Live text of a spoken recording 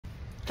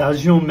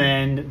Does your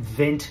man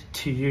vent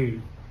to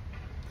you?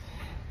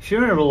 If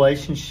you're in a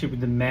relationship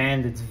with a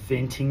man that's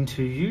venting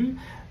to you,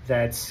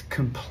 that's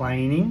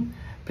complaining,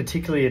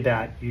 particularly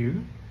about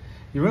you,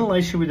 you're in a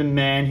relationship with a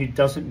man who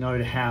doesn't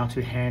know how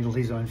to handle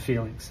his own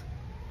feelings.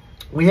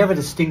 We have a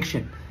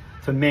distinction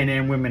for men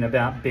and women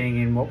about being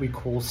in what we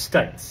call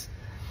states.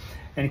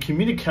 And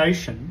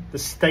communication, the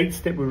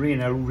states that we're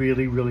in are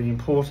really, really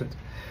important.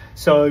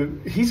 So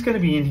he's going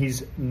to be in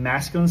his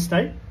masculine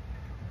state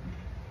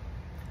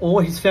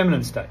or his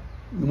feminine state.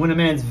 When a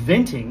man's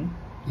venting,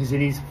 he's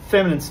in his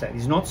feminine state.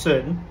 He's not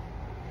certain.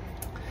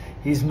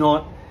 He's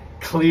not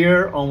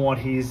clear on what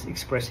he's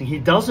expressing. He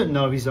doesn't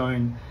know his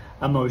own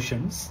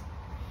emotions,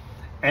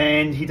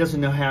 and he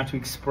doesn't know how to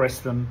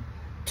express them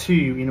to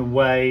you in a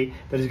way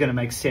that is going to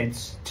make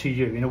sense to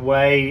you, in a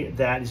way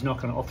that is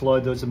not going to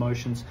offload those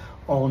emotions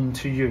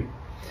onto you.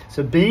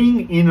 So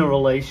being in a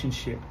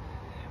relationship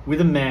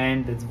with a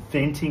man that's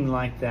venting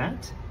like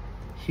that,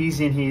 he's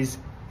in his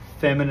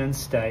feminine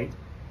state,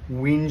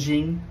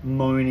 whinging,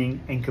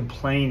 moaning and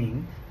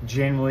complaining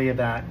generally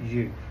about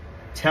you,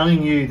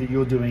 telling you that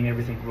you're doing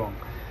everything wrong,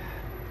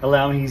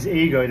 allowing his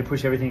ego to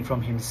push everything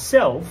from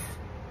himself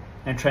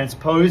and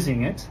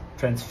transferring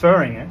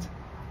it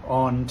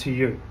onto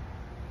you.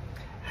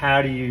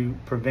 How do you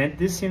prevent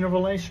this in a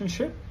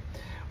relationship?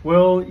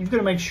 Well, you've got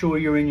to make sure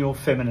you're in your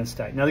feminine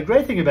state. Now, the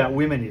great thing about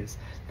women is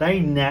they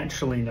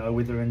naturally know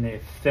whether they're in their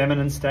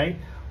feminine state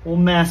or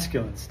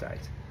masculine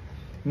state.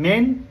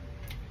 Men,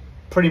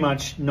 pretty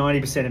much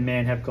 90% of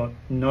men have got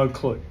no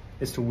clue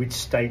as to which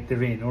state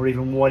they're in, or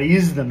even what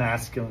is the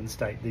masculine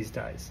state these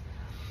days.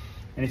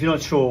 And if you're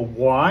not sure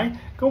why,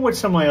 go and watch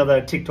some of my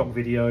other TikTok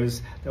videos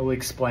that will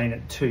explain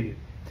it to you.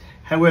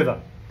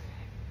 However,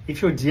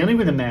 if you're dealing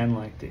with a man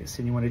like this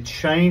and you want to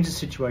change the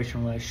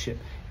situation relationship,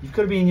 you've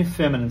got to be in your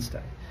feminine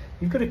state.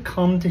 You've got to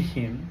come to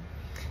him,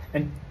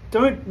 and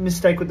don't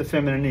mistake what the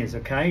feminine is,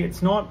 okay?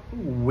 It's not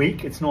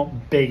weak, it's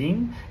not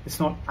begging, it's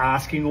not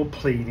asking or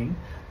pleading.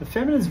 The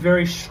feminine is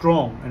very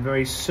strong and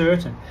very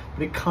certain,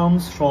 but it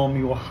comes from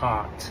your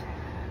heart.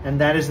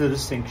 And that is the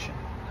distinction.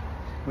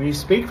 When you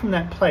speak from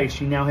that place,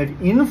 you now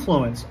have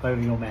influence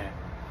over your man.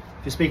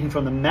 If you're speaking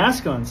from the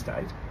masculine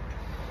state,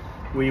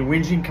 where you're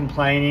whinging,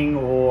 complaining,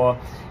 or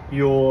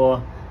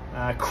you're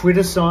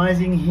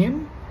criticizing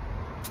him,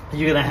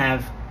 you're going to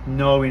have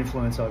no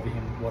influence over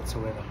him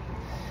whatsoever.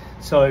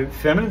 So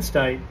feminine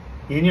state,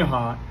 in your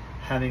heart,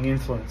 having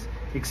influence.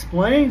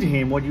 Explaining to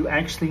him what you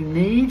actually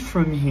need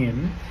from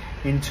him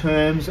in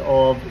terms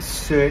of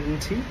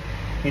certainty,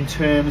 in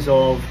terms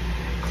of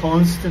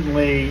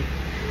constantly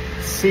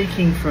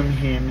seeking from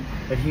him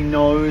that he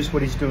knows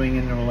what he's doing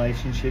in the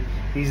relationship.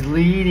 He's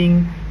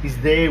leading, he's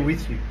there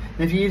with you.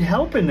 And if you need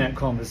help in that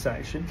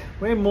conversation,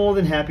 we're more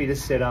than happy to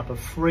set up a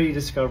free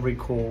discovery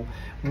call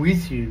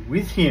with you,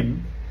 with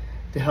him,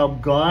 to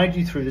help guide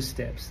you through the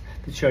steps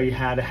that show you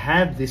how to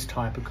have this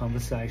type of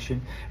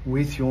conversation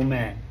with your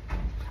man.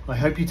 I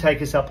hope you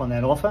take us up on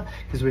that offer,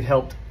 because we've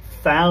helped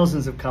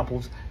thousands of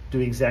couples do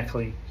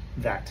exactly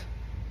that.